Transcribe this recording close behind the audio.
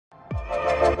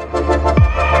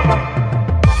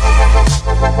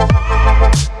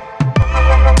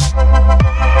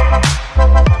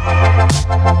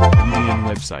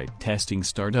website testing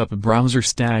startup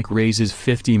BrowserStack raises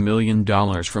 $50 million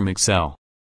from Accel.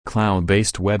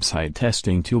 Cloud-based website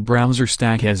testing tool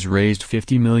BrowserStack has raised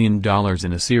 $50 million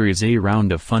in a Series A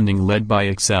round of funding led by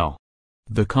Accel.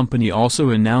 The company also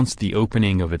announced the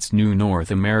opening of its new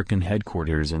North American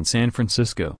headquarters in San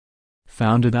Francisco.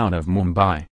 Founded out of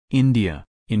Mumbai, India,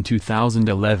 in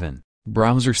 2011,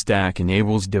 BrowserStack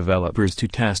enables developers to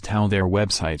test how their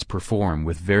websites perform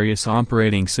with various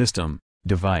operating system,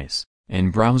 device,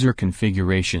 and browser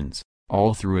configurations,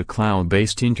 all through a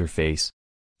cloud-based interface.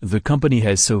 The company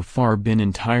has so far been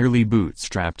entirely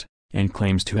bootstrapped, and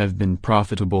claims to have been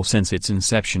profitable since its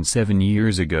inception 7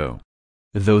 years ago.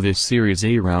 Though this Series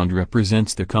A round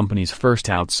represents the company's first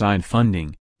outside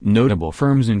funding, notable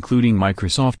firms including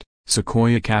Microsoft,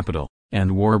 Sequoia Capital,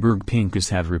 and Warburg Pincus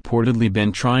have reportedly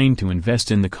been trying to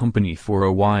invest in the company for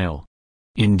a while.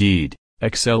 Indeed,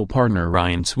 Accel partner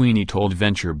Ryan Sweeney told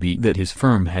VentureBeat that his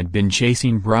firm had been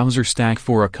chasing BrowserStack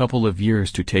for a couple of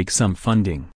years to take some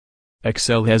funding.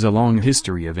 Accel has a long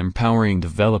history of empowering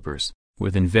developers,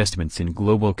 with investments in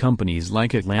global companies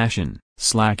like Atlassian,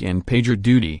 Slack and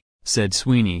PagerDuty, said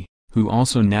Sweeney, who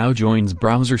also now joins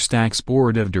BrowserStack's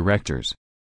board of directors.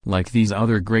 Like these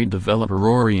other great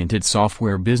developer-oriented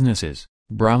software businesses,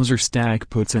 BrowserStack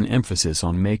puts an emphasis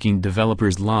on making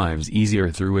developers' lives easier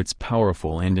through its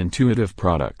powerful and intuitive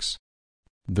products.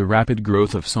 The rapid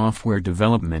growth of software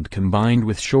development combined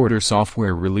with shorter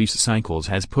software release cycles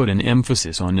has put an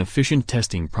emphasis on efficient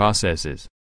testing processes.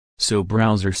 So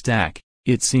BrowserStack,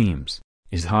 it seems,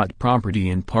 is hot property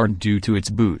in part due to its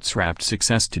bootstrapped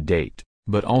success to date,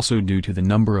 but also due to the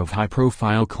number of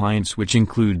high-profile clients which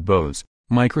include Bose,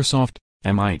 Microsoft,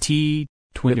 MIT,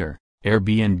 Twitter,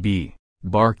 Airbnb,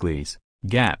 Barclays,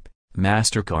 Gap,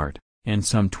 MasterCard, and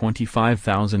some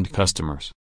 25,000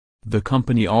 customers. The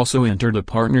company also entered a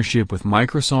partnership with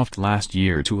Microsoft last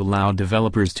year to allow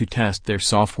developers to test their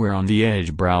software on the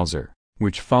Edge browser,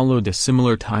 which followed a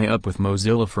similar tie-up with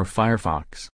Mozilla for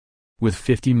Firefox. With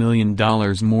 $50 million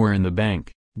more in the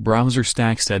bank,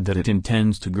 BrowserStack said that it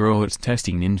intends to grow its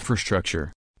testing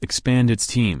infrastructure, expand its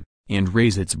team, and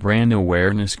raise its brand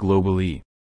awareness globally.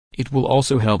 It will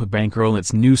also help bankroll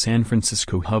its new San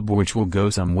Francisco hub, which will go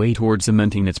some way toward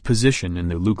cementing its position in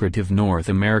the lucrative North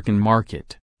American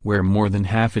market, where more than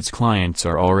half its clients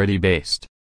are already based.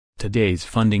 Today's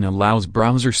funding allows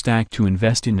BrowserStack to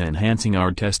invest in enhancing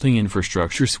our testing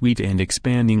infrastructure suite and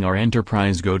expanding our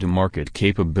enterprise go-to-market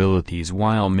capabilities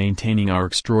while maintaining our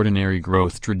extraordinary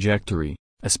growth trajectory,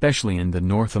 especially in the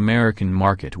North American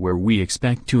market where we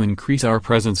expect to increase our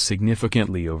presence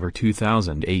significantly over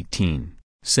 2018,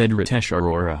 said Ritesh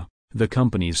Arora, the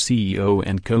company's CEO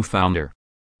and co-founder.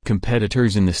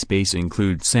 Competitors in the space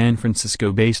include San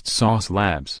Francisco-based Sauce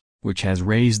Labs, which has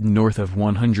raised north of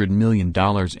 $100 million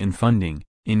in funding,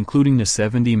 including the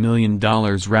 $70 million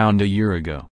round a year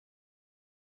ago.